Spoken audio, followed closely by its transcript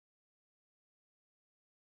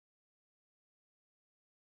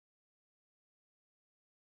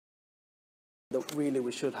that really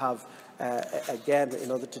we should have, again,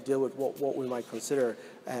 in order to deal with what we might consider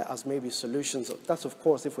as maybe solutions. That's, of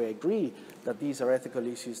course, if we agree that these are ethical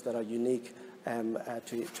issues that are unique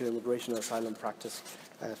to immigration and asylum practice.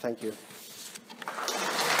 Thank you.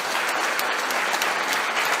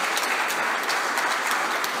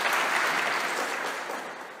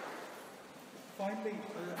 Finally,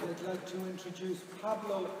 I'd like to introduce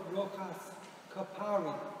Pablo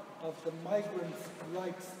Coppari of the Migrants'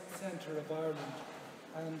 Rights Centre of Ireland.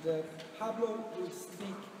 And Pablo will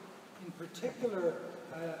speak in particular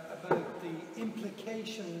about the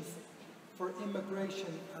implications for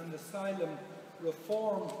immigration and asylum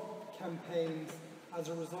reform campaigns as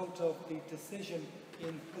a result of the decision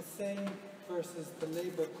in Hussein versus the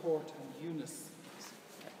Labour Court and Eunice.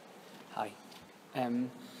 Hi.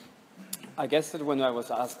 I guess that when I was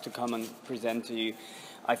asked to come and present to you,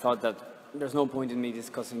 I thought that there's no point in me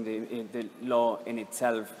discussing the law in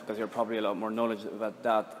itself, because you're probably a lot more knowledgeable about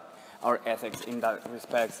that, our ethics in that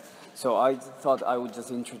respect. So I thought I would just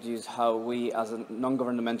introduce how we as a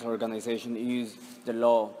non-governmental organisation use the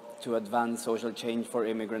law to advance social change for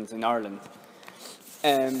immigrants in Ireland.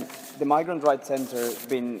 The Migrant Rights Centre has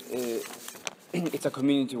been it's a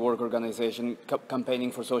community work organisation campaigning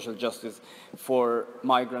for social justice for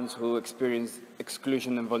migrants who experience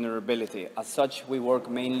exclusion and vulnerability. As such, we work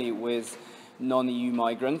mainly with non-EU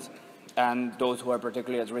migrants and those who are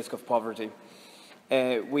particularly at risk of poverty.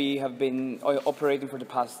 We have been operating for the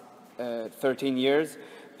past 13 years,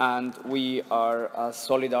 and we are a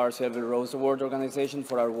Solidar Silver Rose Award organisation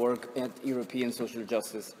for our work at European social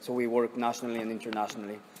justice. So we work nationally and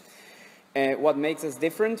internationally. What makes us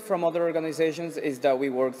different from other organisations is that we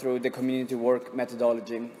work through the community work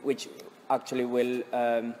methodology, which actually will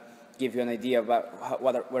give you an idea about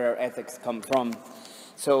where our ethics come from.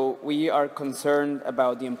 So we are concerned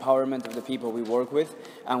about the empowerment of the people we work with,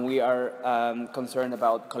 and we are concerned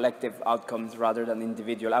about collective outcomes rather than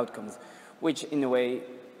individual outcomes, which in a way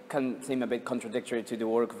can seem a bit contradictory to the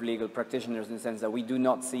work of legal practitioners in the sense that we do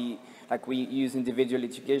not see, like we use individual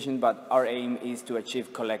litigation, but our aim is to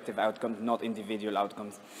achieve collective outcomes, not individual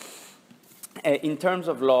outcomes. In terms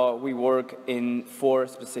of law, we work in 4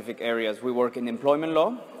 specific areas. We work in employment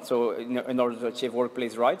law, so in order to achieve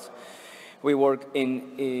workplace rights. We work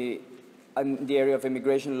in the area of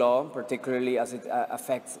immigration law, particularly as it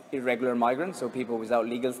affects irregular migrants, so people without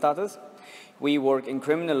legal status. We work in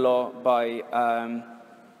criminal law by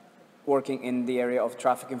working in the area of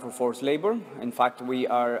trafficking for forced labour. In fact, we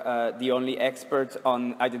are the only experts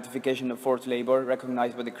on identification of forced labour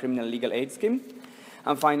recognized by the Criminal Legal Aid Scheme.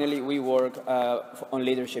 And finally, we work on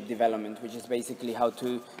leadership development, which is basically how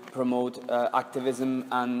to promote activism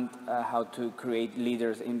and how to create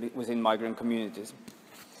leaders within migrant communities.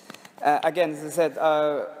 Again, as I said,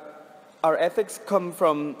 our ethics come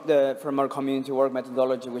from our community work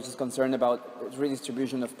methodology, which is concerned about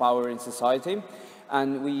redistribution of power in society.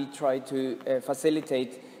 And we try to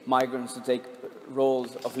facilitate migrants to take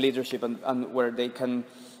roles of leadership and where they can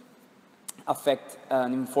affect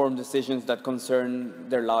and inform decisions that concern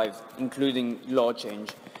their lives, including law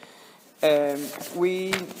change.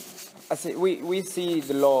 We see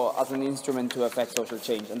the law as an instrument to affect social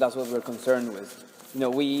change, and that's what we're concerned with. You know,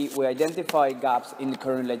 we identify gaps in the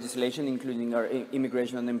current legislation, including our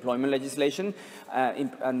immigration and employment legislation,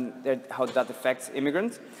 and how that affects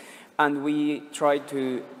immigrants. And we try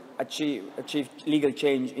to achieve legal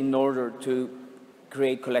change in order to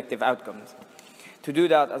create collective outcomes. To do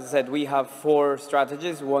that, as I said, we have 4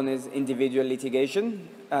 strategies. One is individual litigation.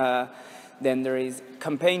 Then there is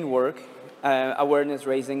campaign work, awareness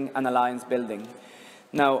raising, and alliance building.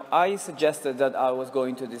 Now, I suggested that I was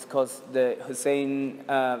going to discuss the Hussein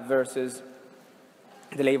versus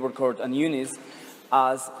the Labour Court and Eunice,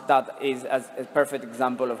 as that is a perfect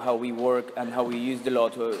example of how we work and how we use the law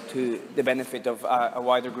to the benefit of a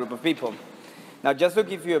wider group of people. Now, just to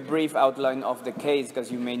give you a brief outline of the case,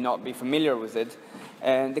 because you may not be familiar with it,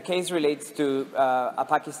 the case relates to a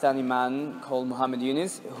Pakistani man called Mohammed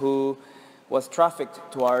Yunus, who was trafficked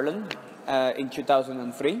to Ireland in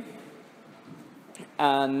 2003,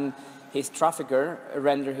 and his trafficker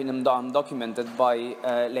rendered him undocumented by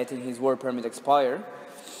letting his work permit expire.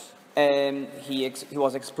 He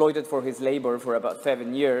was exploited for his labour for about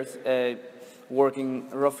 7 years, working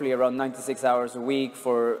roughly around 96 hours a week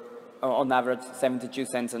for, on average, 72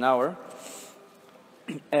 cents an hour.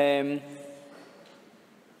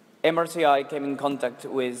 MRCI came in contact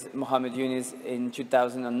with Mohammed Yunus in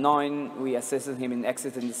 2009. We assisted him in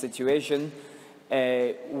exiting the situation.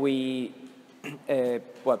 We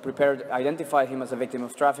identified him as a victim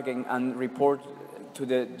of trafficking and to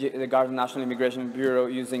the Garda National Immigration Bureau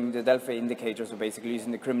using the Delphi indicator, so basically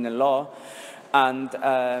using the criminal law, and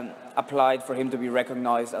applied for him to be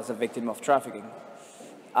recognized as a victim of trafficking.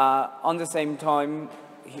 On the same time,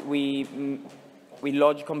 we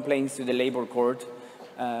lodged complaints to the Labour Court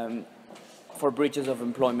for breaches of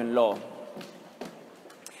employment law.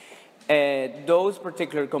 Those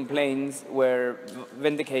particular complaints were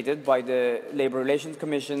vindicated by the Labour Relations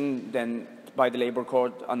Commission, then by the Labour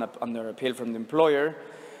Court under appeal from the employer,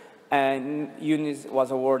 and Eunice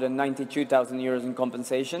was awarded €92,000 in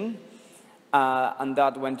compensation, and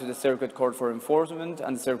that went to the Circuit Court for enforcement,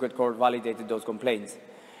 and the Circuit Court validated those complaints.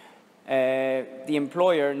 The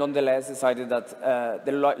employer nonetheless decided that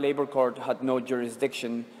the Labour Court had no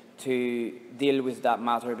jurisdiction to deal with that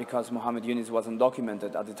matter because Mohammed Yunus was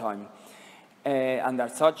undocumented at the time. And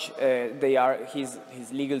as such,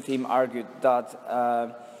 his legal team argued that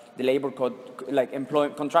the Labour Code, like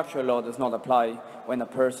contractual law, does not apply when a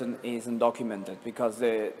person is undocumented because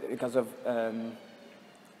of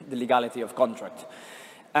the legality of contract.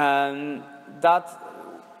 That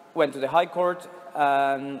went to the High Court,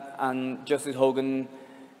 and Justice Hogan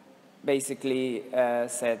basically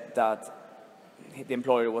said that the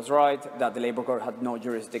employer was right, that the Labour Court had no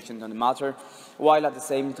jurisdiction on the matter, while at the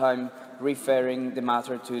same time referring the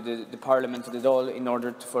matter to the Parliament, to the Dáil, in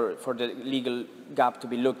order for the legal gap to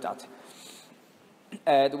be looked at.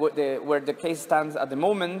 Where the case stands at the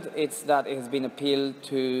moment, it's that it has been appealed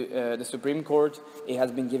to the Supreme Court. It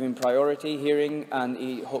has been given priority hearing, and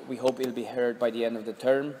we hope it will be heard by the end of the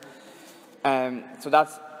term. So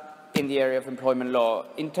that's in the area of employment law.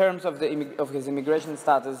 In terms of his immigration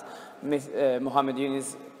status, Mohammed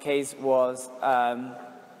Yunus' case was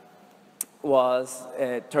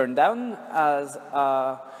turned down as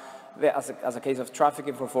a case of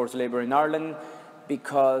trafficking for forced labour in Ireland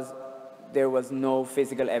because there was no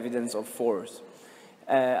physical evidence of force.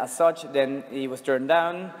 As such, then he was turned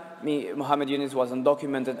down. Mohammed Yunus was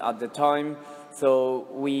undocumented at the time, so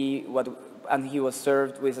and he was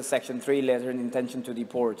served with a Section 3 letter in intention to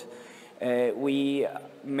deport. We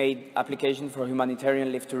made application for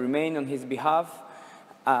humanitarian leave to remain on his behalf,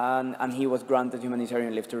 and he was granted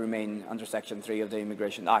humanitarian leave to remain under Section 3 of the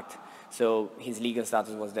Immigration Act. So his legal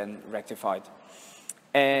status was then rectified.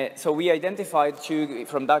 So we identified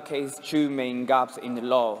from that case two main gaps in the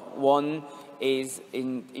law. One is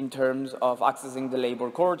in terms of accessing the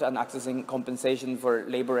Labour Court and accessing compensation for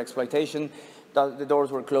labour exploitation. The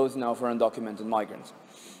doors were closed now for undocumented migrants.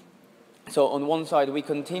 So on one side, we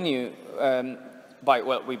continue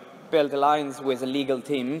we built alliance with a legal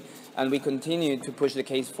team, and we continue to push the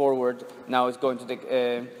case forward. Now it's going to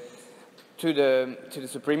the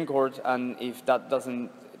Supreme Court, and if that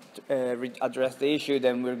doesn't address the issue,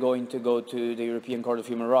 then we're going to go to the European Court of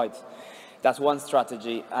Human Rights. That's one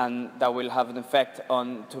strategy, and that will have an effect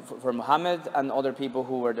for Mohammed and other people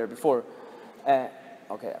who were there before. Okay,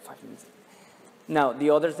 5 minutes. Now, the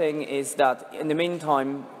other thing is that in the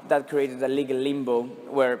meantime, that created a legal limbo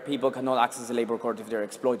where people cannot access the Labour Court if they're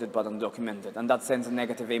exploited but undocumented. And that sends a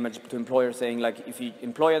negative image to employers saying, like, if you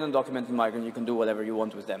employ an undocumented migrant, you can do whatever you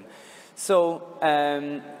want with them. So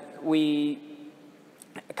we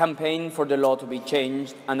campaigned for the law to be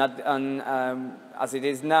changed, and as it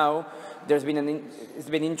is now, it's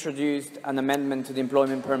been introduced an amendment to the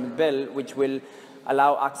Employment Permit Bill, which will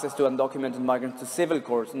allow access to undocumented migrants to civil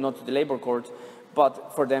courts, not to the Labour Court,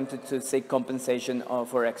 but for them to seek compensation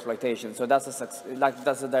for exploitation. So that's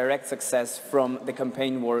a direct success from the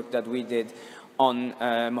campaign work that we did on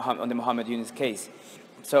the Mohammed Yunus case.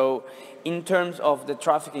 So in terms of the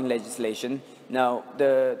trafficking legislation, now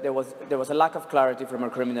there was a lack of clarity from our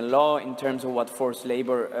criminal law in terms of what forced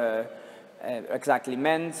labour exactly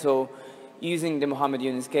meant. So using the Mohammed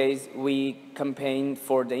Yunus case, we campaigned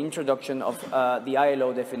for the introduction of the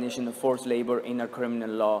ILO definition of forced labour in our criminal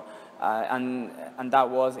law. And that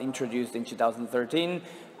was introduced in 2013,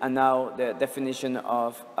 and now the definition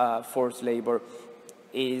of forced labour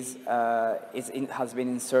has been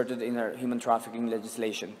inserted in our human trafficking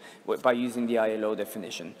legislation by using the ILO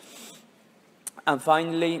definition. And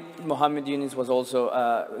finally, Mohammed Yunus was also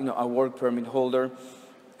a work permit holder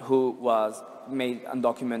who was made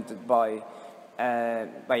undocumented by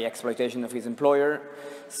exploitation of his employer.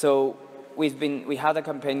 So we had a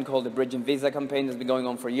campaign called the Bridge and Visa campaign that's been going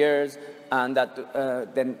on for years, and that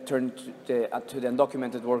then turned to the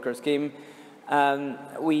undocumented worker scheme.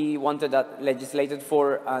 We wanted that legislated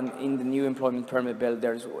for, and in the new employment permit bill,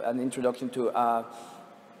 there's an introduction to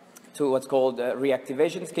what's called a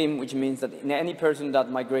reactivation scheme, which means that any person that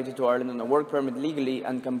migrated to Ireland on a work permit legally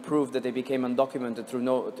and can prove that they became undocumented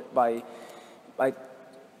by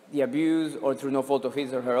the abuse or through no fault of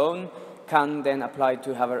his or her own, can then apply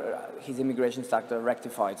to have his immigration status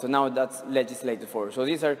rectified. So now that's legislated for. So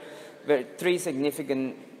these are three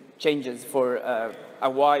significant changes for a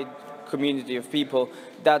wide community of people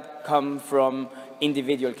that come from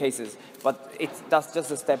individual cases. But that's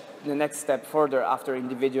just a step. The next step further after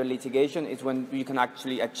individual litigation is when you can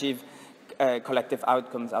actually achieve collective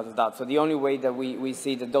outcomes out of that. So the only way that we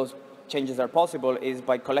see that those changes are possible is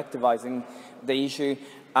by collectivizing the issue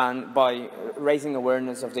and by raising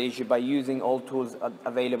awareness of the issue, by using all tools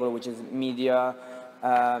available, which is media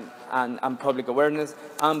and public awareness,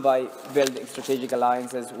 and by building strategic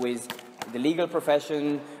alliances with the legal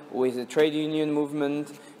profession, with the trade union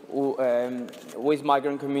movement, with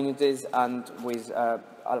migrant communities, and with a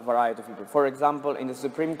variety of people. For example, in the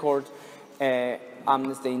Supreme Court,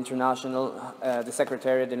 Amnesty International, the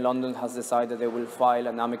Secretariat in London has decided they will file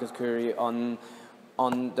an amicus curiae on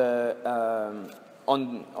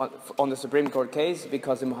the Supreme Court case,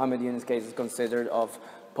 because the Mohammed Yunus case is considered of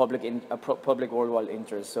public worldwide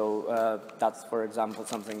interest. So that's, for example,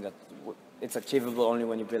 something that it's achievable only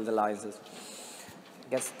when you build alliances. I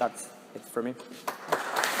guess that's it for me.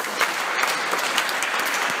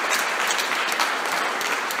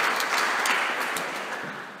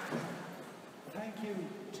 Thank you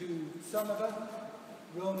to Sunniva,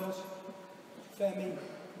 Ronit, Femi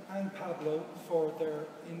and Pablo for their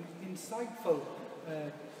insightful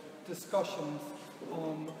discussions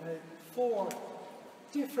on 4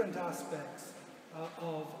 different aspects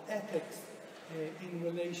of ethics in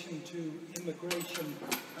relation to immigration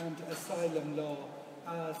and asylum law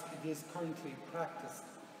as it is currently practiced.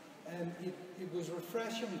 And it was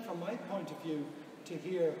refreshing from my point of view to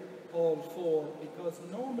hear all 4, because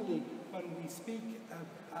normally when we speak,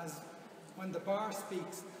 when the bar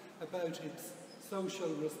speaks about its social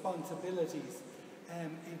responsibilities,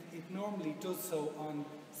 it normally does so on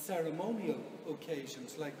ceremonial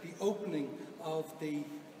occasions, like the opening of the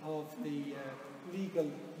legal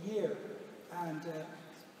year. And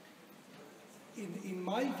in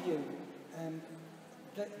my view,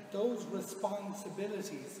 those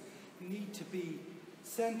responsibilities need to be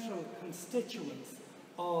central constituents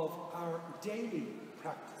of our daily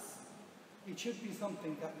practice. It should be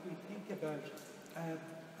something that we think about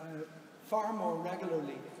far more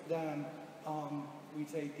regularly than we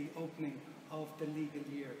say the opening of the legal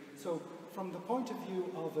year. So from the point of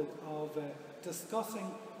view of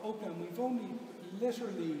discussing open, we've only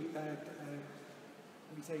literally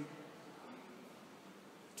we say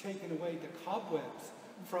taken away the cobwebs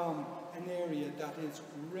from an area that is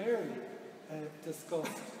rarely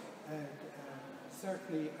discussed,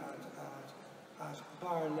 certainly at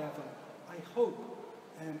bar level. I hope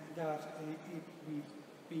that we've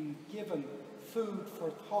been given food for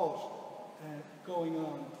thought going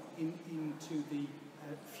on into the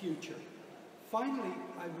future. Finally,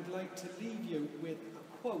 I would like to leave you with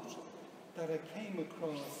a quote that I came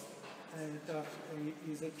across that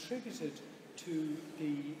is attributed to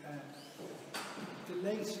the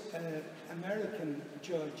late American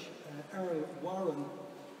judge Earl Warren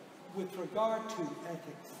with regard to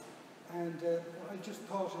ethics. And I just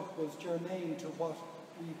thought it was germane to what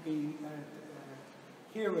we've been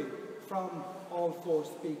hearing from all 4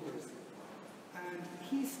 speakers. And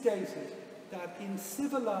he stated that in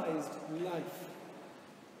civilized life,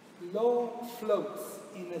 law floats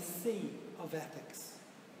in a sea of ethics.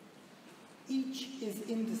 Each is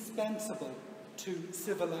indispensable to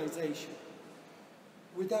civilization.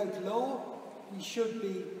 Without law, we should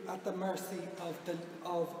be at the mercy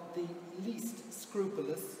of the least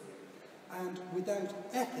scrupulous, and without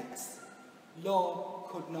ethics, law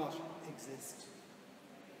could not exist.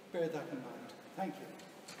 Bear that in mind. Thank you.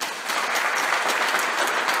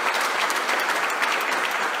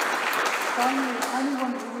 Finally,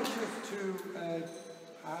 anyone who wishes to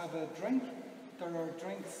have a drink, there are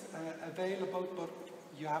drinks available, but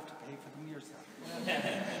you have to pay for them yourself.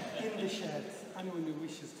 In the sheds, anyone who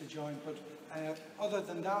wishes to join, but other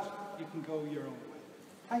than that, you can go your own way.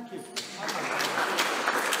 Thank you.